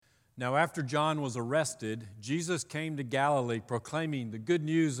Now, after John was arrested, Jesus came to Galilee proclaiming the good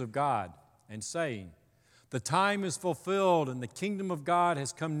news of God and saying, "The time is fulfilled and the kingdom of God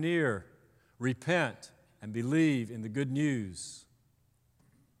has come near. Repent and believe in the good news."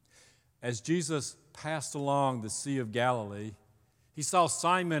 As Jesus passed along the Sea of Galilee, he saw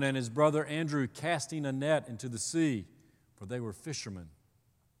Simon and his brother Andrew casting a net into the sea, for they were fishermen.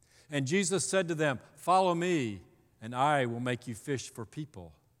 And Jesus said to them, "Follow me, and I will make you fish for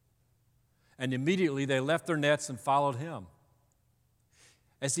people." And immediately they left their nets and followed him.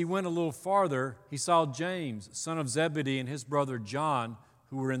 As he went a little farther, he saw James, son of Zebedee, and his brother John,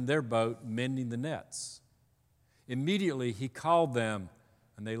 who were in their boat mending the nets. Immediately he called them,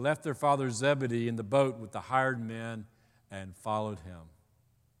 and they left their father Zebedee in the boat with the hired men and followed him.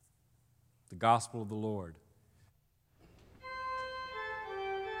 The Gospel of the Lord.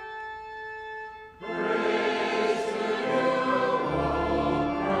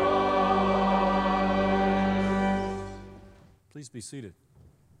 Please be seated.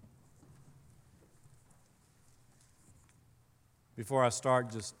 Before I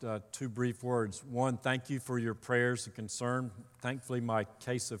start, just two brief words. One, thank you for your prayers and concern. Thankfully, my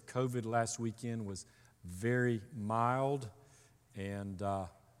case of COVID last weekend was very mild and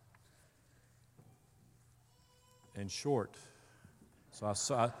short. So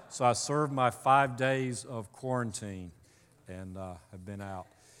I served my 5 days of quarantine and have been out.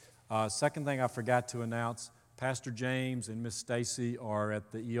 Second thing I forgot to announce, Pastor James and Miss Stacy are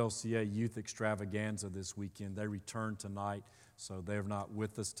at the ELCA Youth Extravaganza this weekend. They return tonight, so they're not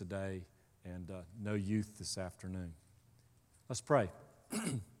with us today, and no youth this afternoon. Let's pray.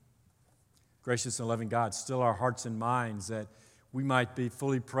 Gracious and loving God, still our hearts and minds that we might be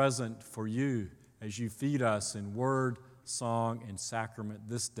fully present for you as you feed us in word, song, and sacrament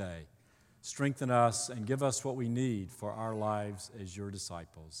this day. Strengthen us and give us what we need for our lives as your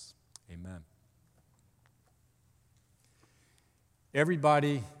disciples. Amen.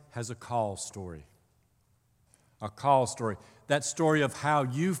 Everybody has a call story. A call story. That story of how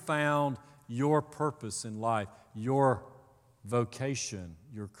you found your purpose in life, your vocation,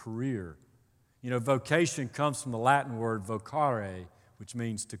 your career. You know, vocation comes from the Latin word vocare, which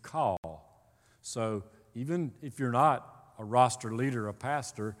means to call. So even if you're not a roster leader, a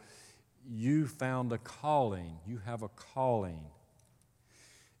pastor, you found a calling. You have a calling.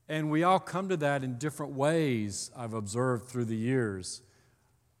 And we all come to that in different ways, I've observed through the years.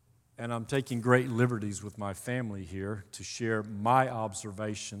 And I'm taking great liberties with my family here to share my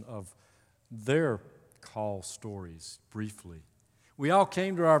observation of their call stories briefly. We all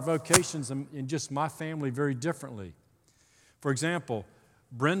came to our vocations in just my family very differently. For example,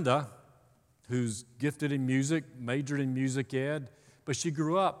 Brenda, who's gifted in music, majored in music ed, but she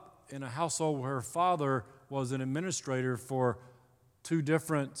grew up in a household where her father was an administrator for 2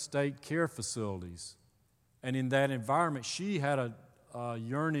 different state care facilities. And in that environment, she had a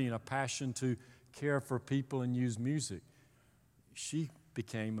yearning, a passion to care for people and use music. She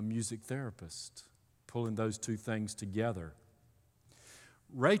became a music therapist, pulling those 2 things together.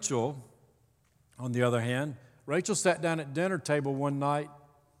 Rachel, on the other hand, Rachel sat down at dinner table one night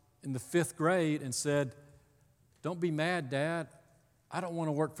in the 5th grade and said, "Don't be mad, Dad. I don't want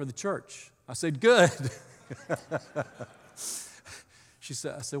to work for the church." I said, "Good."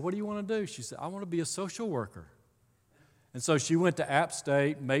 I said, "What do you want to do?" She said, "I want to be a social worker." And so she went to App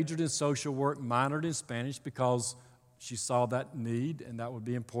State, majored in social work, minored in Spanish because she saw that need and that would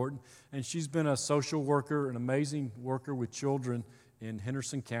be important. And she's been a social worker, an amazing worker with children in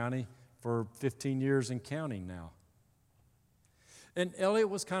Henderson County for 15 years and counting now. And Elliot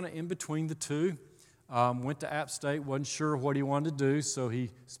was kind of in between the two. Went to App State, wasn't sure what he wanted to do, so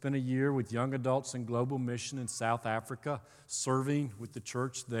he spent a year with Young Adults in Global Mission in South Africa, serving with the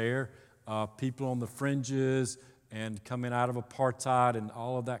church there, people on the fringes, and coming out of apartheid and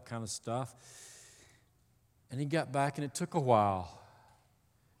all of that kind of stuff. And he got back, and it took a while.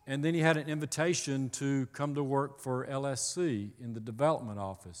 And then he had an invitation to come to work for LSC in the development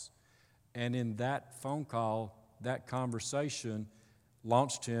office. And in that phone call, that conversation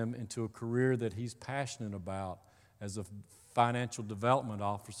launched him into a career that he's passionate about as a financial development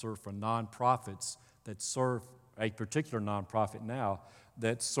officer for nonprofits that serve, a particular nonprofit now,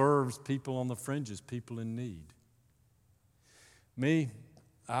 that serves people on the fringes, people in need. Me,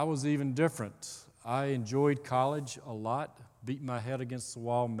 I was even different. I enjoyed college a lot, beat my head against the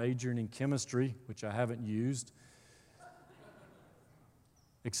wall majoring in chemistry, which I haven't used,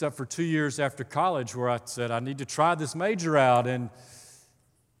 except for 2 years after college where I said, I need to try this major out. And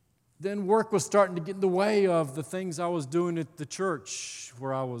then work was starting to get in the way of the things I was doing at the church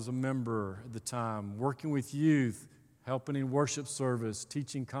where I was a member at the time, working with youth, helping in worship service,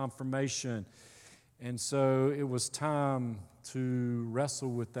 teaching confirmation. And so it was time to wrestle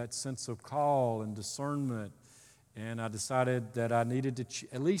with that sense of call and discernment. And I decided that I needed to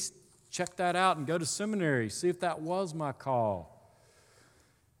at least check that out and go to seminary, see if that was my call.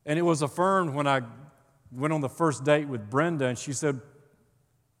 And it was affirmed when I went on the first date with Brenda, and she said,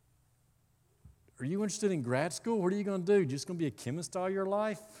 "Are you interested in grad school? What are you going to do? Just going to be a chemist all your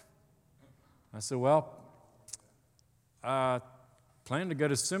life?" I said, "Well, I plan to go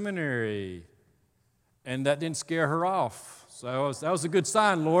to seminary." And that didn't scare her off. So that was a good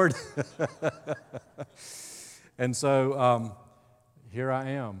sign, Lord. And so here I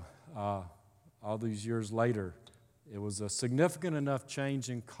am, all these years later. It was a significant enough change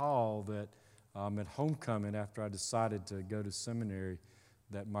in call that at homecoming, after I decided to go to seminary,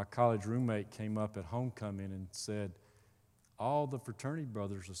 that my college roommate came up at homecoming and said, "All the fraternity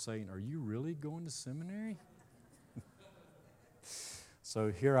brothers are saying, 'Are you really going to seminary?'"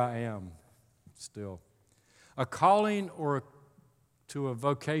 So here I am still. A calling to a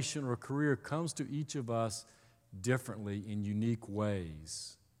vocation or a career comes to each of us differently in unique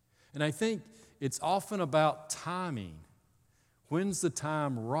ways. And I think it's often about timing. When's the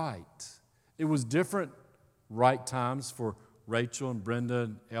time right? It was different right times for Rachel and Brenda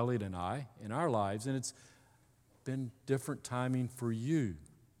and Elliot and I in our lives, and it's been different timing for you.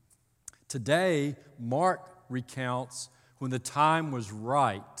 Today, Mark recounts when the time was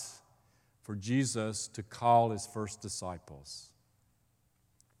right for Jesus to call his first disciples.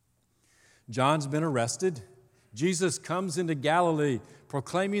 John's been arrested. Jesus comes into Galilee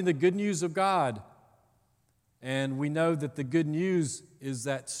proclaiming the good news of God. And we know that the good news is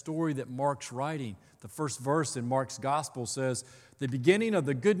that story that Mark's writing. The first verse in Mark's gospel says, "The beginning of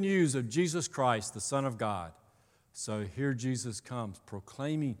the good news of Jesus Christ, the Son of God." So here Jesus comes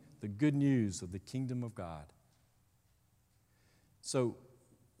proclaiming the good news of the kingdom of God. So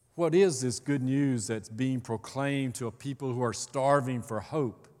what is this good news that's being proclaimed to a people who are starving for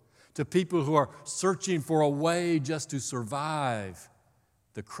hope, to people who are searching for a way just to survive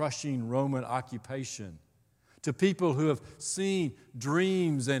the crushing Roman occupation, to people who have seen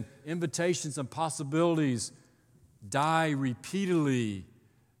dreams and invitations and possibilities die repeatedly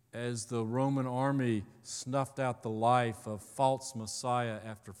as the Roman army snuffed out the life of false Messiah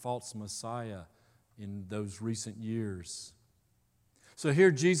after false Messiah in those recent years? So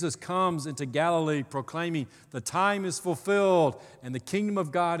here Jesus comes into Galilee proclaiming the time is fulfilled and the kingdom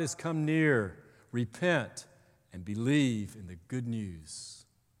of God has come near. Repent and believe in the good news.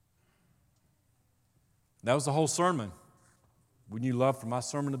 That was the whole sermon. Wouldn't you love for my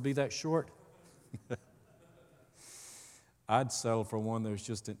sermon to be that short? I'd settle for one that was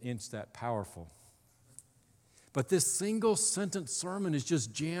just an inch that powerful. But this single sentence sermon is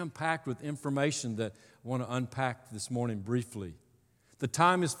just jam-packed with information that I want to unpack this morning briefly. The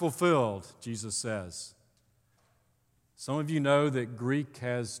time is fulfilled, Jesus says. Some of you know that Greek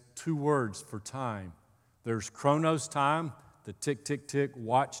has two words for time. There's chronos time, the tick, tick, tick,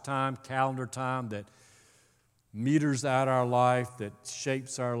 watch time, calendar time that meters out our life, that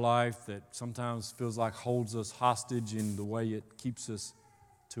shapes our life, that sometimes feels like holds us hostage in the way it keeps us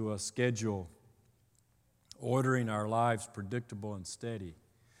to a schedule, ordering our lives predictable and steady.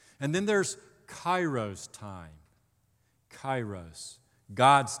 And then there's kairos time. Kairos.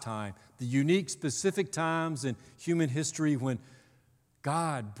 God's time, the unique, specific times in human history when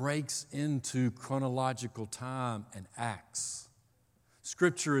God breaks into chronological time and acts.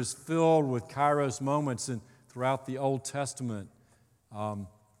 Scripture is filled with kairos moments throughout the Old Testament.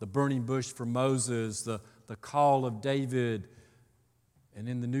 The burning bush for Moses, the call of David, and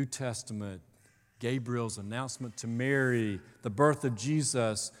in the New Testament, Gabriel's announcement to Mary, the birth of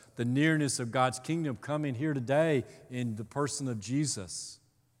Jesus, the nearness of God's kingdom coming here today in the person of Jesus.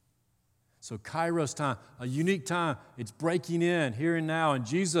 So Kairos time, a unique time, it's breaking in here and now, and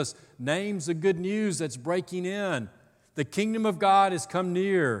Jesus names the good news that's breaking in. The kingdom of God has come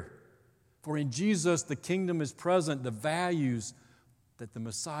near. For in Jesus the kingdom is present, the values that the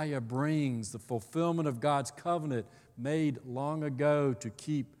Messiah brings, the fulfillment of God's covenant made long ago to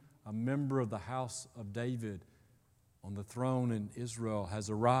keep a member of the house of David on the throne in Israel has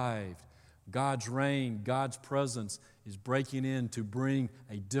arrived. God's reign, God's presence is breaking in to bring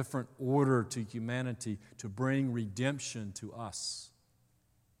a different order to humanity, to bring redemption to us.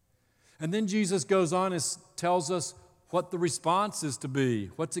 And then Jesus goes on and tells us what the response is to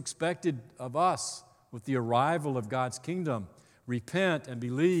be, what's expected of us with the arrival of God's kingdom. Repent and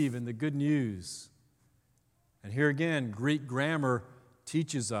believe in the good news. And here again, Greek grammar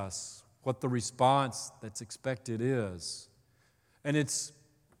teaches us what the response that's expected is. And it's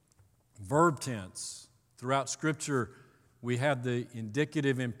verb tense. Throughout Scripture, we have the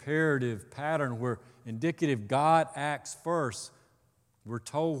indicative imperative pattern where indicative God acts first. We're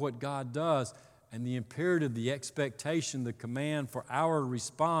told what God does, and the imperative, the expectation, the command for our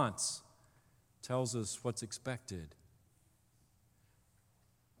response tells us what's expected.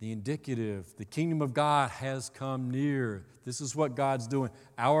 The indicative, the kingdom of God has come near. This is what God's doing.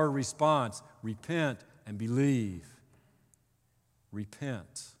 Our response, repent and believe.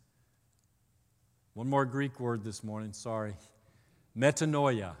 Repent. One more Greek word this morning, sorry.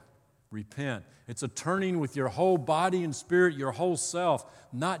 Metanoia, repent. It's a turning with your whole body and spirit, your whole self,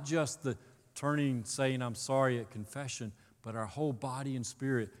 not just the turning, saying I'm sorry at confession, but our whole body and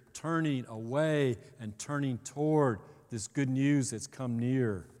spirit turning away and turning toward this good news that's come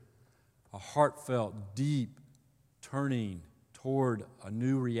near. A heartfelt, deep turning toward a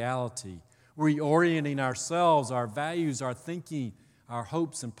new reality, reorienting ourselves, our values, our thinking, our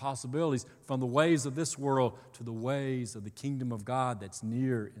hopes and possibilities from the ways of this world to the ways of the kingdom of God that's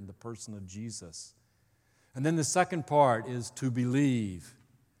near in the person of Jesus. And then the second part is to believe.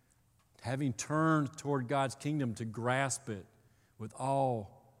 Having turned toward God's kingdom, to grasp it with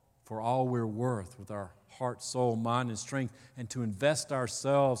for all we're worth, with our heart, soul, mind, and strength, and to invest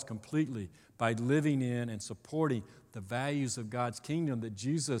ourselves completely by living in and supporting the values of God's kingdom that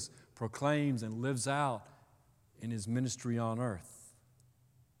Jesus proclaims and lives out in His ministry on earth.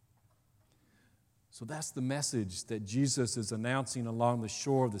 So that's the message that Jesus is announcing along the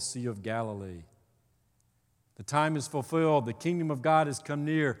shore of the Sea of Galilee. The time is fulfilled. The kingdom of God has come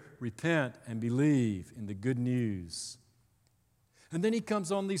near. Repent and believe in the good news. And then He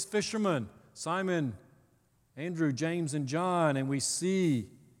comes on these fishermen, Simon, Andrew, James, and John, and we see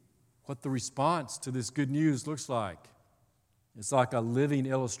what the response to this good news looks like. It's like a living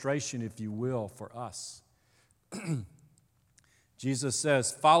illustration, if you will, for us. Jesus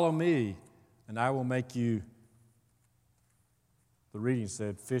says, "Follow me, and I will make you," the reading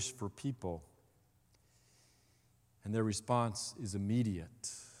said, "fish for people." And their response is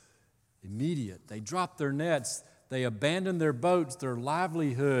immediate. Immediate. They drop their nets. They abandon their boats, their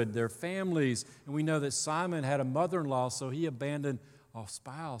livelihood, their families. And we know that Simon had a mother-in-law, so he abandoned a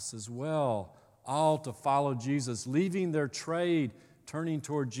spouse as well, all to follow Jesus, leaving their trade, turning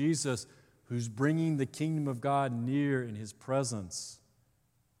toward Jesus, who's bringing the kingdom of God near in His presence.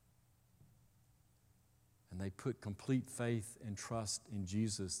 And they put complete faith and trust in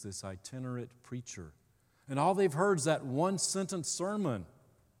Jesus, this itinerant preacher. And all they've heard is that one-sentence sermon.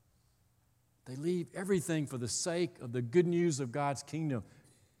 They leave everything for the sake of the good news of God's kingdom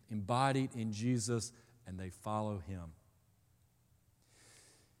embodied in Jesus, and they follow Him.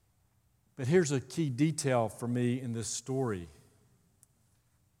 But here's a key detail for me in this story.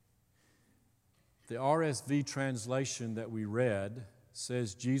 The RSV translation that we read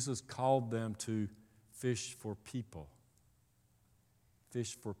says Jesus called them to fish for people.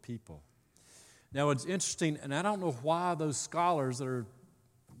 Fish for people. Now it's interesting, and I don't know why those scholars that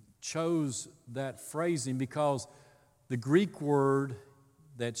chose that phrasing, because the Greek word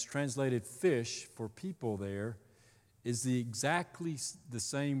that's translated fish for people there is exactly the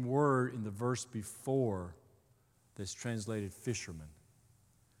same word in the verse before that's translated fisherman.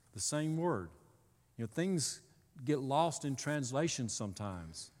 The same word. You know, things get lost in translation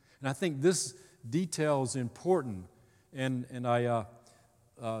sometimes. And I think this detail is important. And I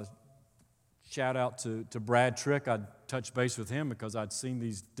shout out to Brad Trick. I'd touch base with him because I'd seen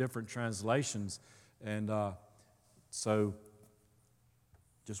these different translations. And so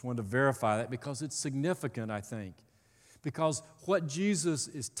just wanted to verify that because it's significant, I think. Because what Jesus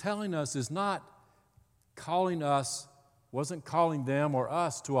is telling us is not wasn't calling them or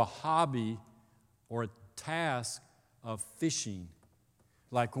us to a hobby or a task of fishing.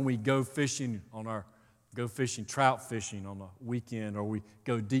 Like when we go fishing trout fishing on a weekend, or we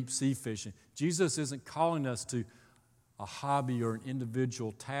go deep sea fishing. Jesus isn't calling us to a hobby or an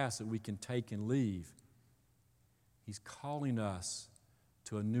individual task that we can take and leave. He's calling us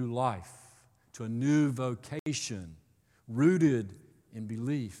to a new life, to a new vocation, rooted in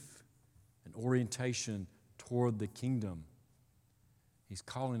belief and orientation toward the kingdom. He's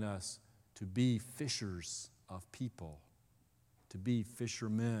calling us to be fishers of people, to be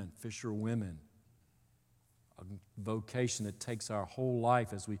fishermen, fisherwomen. A vocation that takes our whole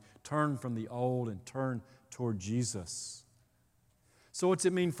life as we turn from the old and turn toward Jesus. So what's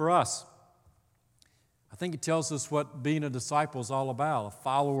it mean for us? I think it tells us what being a disciple is all about, a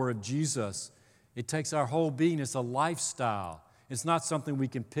follower of Jesus. It takes our whole being. It's a lifestyle. It's not something we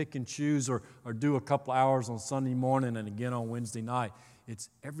can pick and choose or do a couple hours on Sunday morning and again on Wednesday night. It's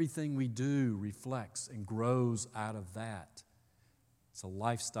everything we do reflects and grows out of that. It's a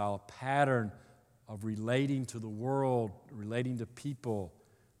lifestyle, a pattern of relating to the world, relating to people,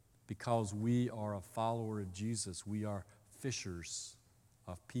 because we are a follower of Jesus. We are fishers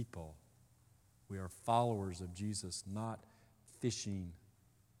of people. We are followers of Jesus, not fishing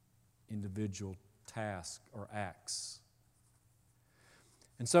individual tasks or acts.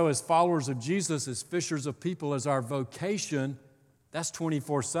 And so as followers of Jesus, as fishers of people, as our vocation, that's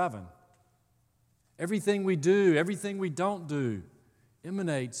 24/7. Everything we do, everything we don't do,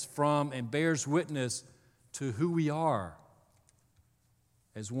 emanates from and bears witness to who we are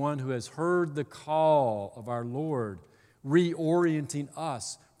as one who has heard the call of our Lord, reorienting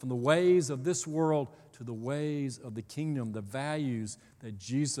us from the ways of this world to the ways of the kingdom, the values that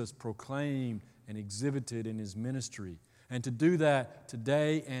Jesus proclaimed and exhibited in His ministry. And to do that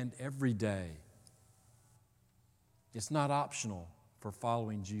today and every day. It's not optional for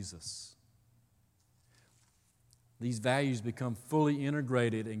following Jesus. These values become fully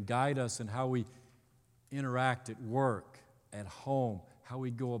integrated and guide us in how we interact at work, at home, how we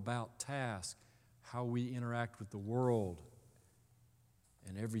go about tasks, how we interact with the world,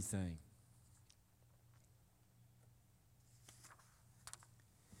 and everything.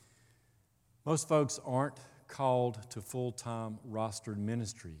 Most folks aren't called to full-time rostered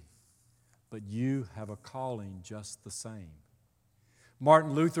ministry, but you have a calling just the same.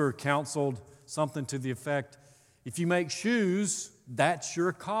 Martin Luther counseled something to the effect, if you make shoes, that's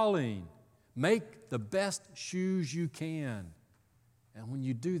your calling. Make the best shoes you can. And when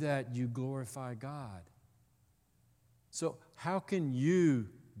you do that, you glorify God. So how can you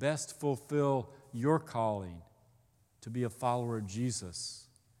best fulfill your calling to be a follower of Jesus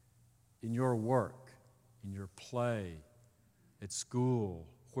in your work, in your play, at school,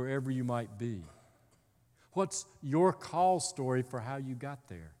 wherever you might be? What's your call story for how you got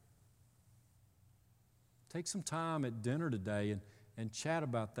there? Take some time at dinner today and chat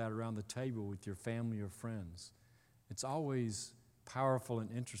about that around the table with your family or friends. It's always powerful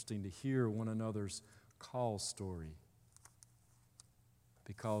and interesting to hear one another's call story,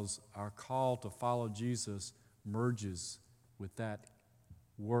 because our call to follow Jesus merges with that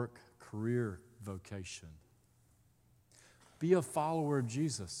work, career, vocation. Be a follower of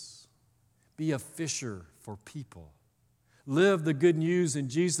Jesus. Be a fisher for people. Live the good news in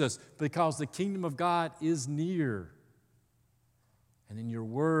Jesus, because the kingdom of God is near. And in your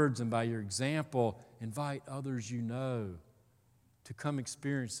words and by your example, invite others you know to come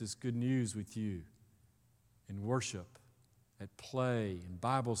experience this good news with you in worship, at play, in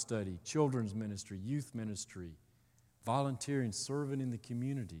Bible study, children's ministry, youth ministry, volunteering, serving in the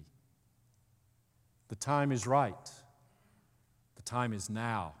community. The time is right. The time is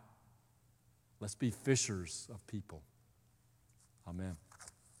now. Let's be fishers of people. Amen.